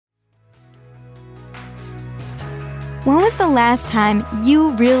When was the last time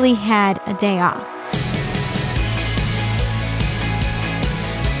you really had a day off?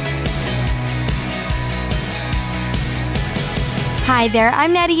 Hi there,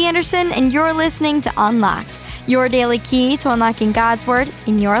 I'm Natty Anderson, and you're listening to Unlocked, your daily key to unlocking God's Word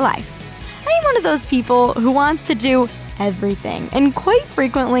in your life. I am one of those people who wants to do everything, and quite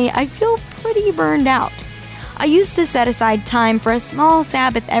frequently, I feel pretty burned out. I used to set aside time for a small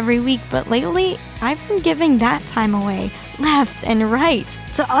Sabbath every week, but lately, I've been giving that time away, left and right,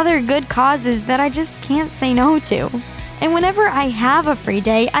 to other good causes that I just can't say no to. And whenever I have a free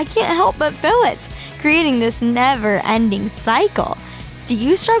day, I can't help but fill it, creating this never-ending cycle. Do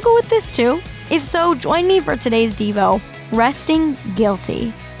you struggle with this too? If so, join me for today's Devo, Resting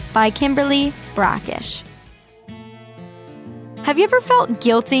Guilty, by Kimberly Brockish. Have you ever felt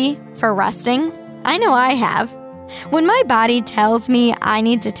guilty for resting? I know I have. When my body tells me I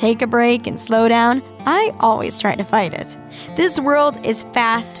need to take a break and slow down, I always try to fight it. This world is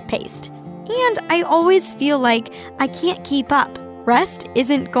fast-paced, and I always feel like I can't keep up. Rest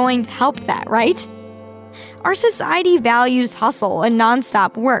isn't going to help that, right? Our society values hustle and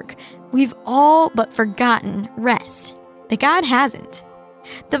nonstop work. We've all but forgotten rest, but God hasn't.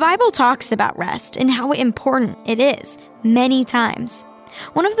 The Bible talks about rest and how important it is many times.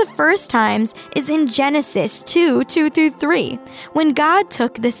 One of the first times is in Genesis 2:2-3, when God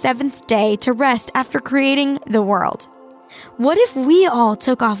took the seventh day to rest after creating the world. What if we all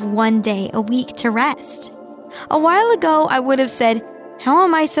took off one day a week to rest? A while ago, I would have said, how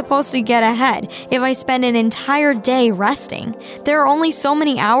am I supposed to get ahead if I spend an entire day resting? There are only so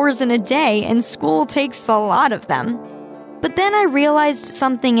many hours in a day, and school takes a lot of them. But then I realized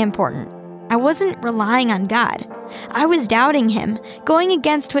something important. I wasn't relying on God. I was doubting Him, going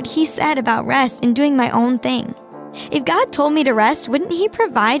against what He said about rest and doing my own thing. If God told me to rest, wouldn't He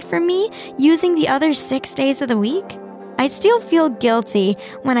provide for me using the other 6 days of the week? I still feel guilty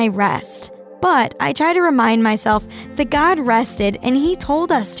when I rest, but I try to remind myself that God rested and He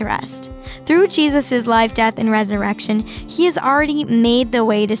told us to rest. Through Jesus' life, death, and resurrection, He has already made the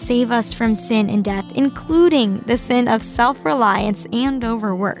way to save us from sin and death, including the sin of self-reliance and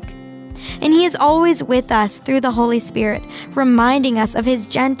overwork. And He is always with us through the Holy Spirit, reminding us of His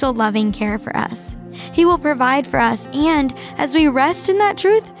gentle, loving care for us. He will provide for us, and as we rest in that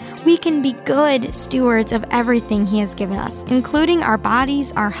truth, we can be good stewards of everything He has given us, including our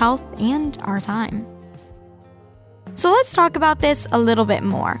bodies, our health, and our time. So let's talk about this a little bit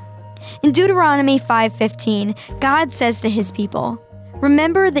more. In Deuteronomy 5:15, God says to His people,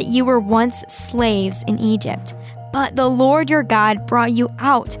 "Remember that you were once slaves in Egypt, but the Lord your God brought you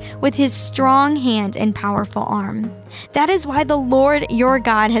out with His strong hand and powerful arm. That is why the Lord your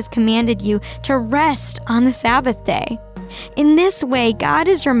God has commanded you to rest on the Sabbath day." In this way, God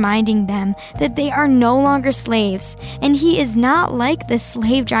is reminding them that they are no longer slaves, and He is not like the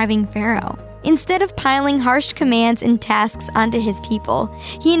slave-driving Pharaoh. Instead of piling harsh commands and tasks onto His people,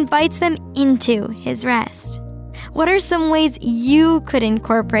 He invites them into His rest. What are some ways you could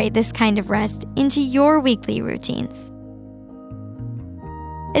incorporate this kind of rest into your weekly routines?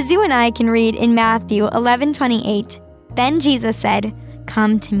 As you and I can read in Matthew 11:28, then Jesus said,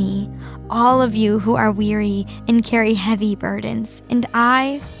 "Come to me, all of you who are weary and carry heavy burdens, and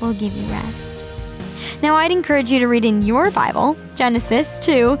I will give you rest." Now, I'd encourage you to read in your Bible, Genesis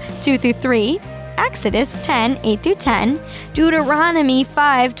 2:2-3, Exodus 10:8-10, Deuteronomy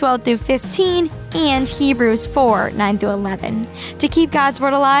 5:12-15, and Hebrews 4:9-11 to keep God's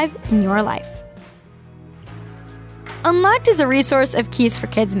Word alive in your life. Unlocked is a resource of Keys for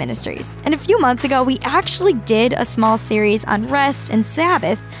Kids Ministries, and a few months ago we actually did a small series on rest and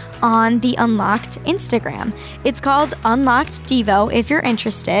Sabbath on the Unlocked Instagram. It's called Unlocked Devo if you're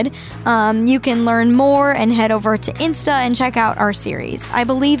interested. You can learn more and head over to Insta and check out our series. I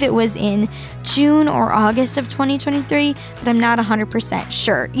believe it was in June or August of 2023, but I'm not 100%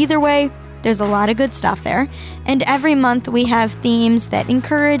 sure. Either way, there's a lot of good stuff there, and every month we have themes that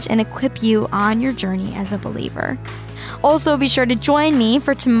encourage and equip you on your journey as a believer. Also, be sure to join me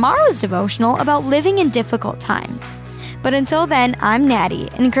for tomorrow's devotional about living in difficult times. But until then, I'm Natty,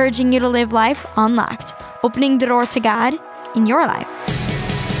 encouraging you to live life unlocked, opening the door to God in your life.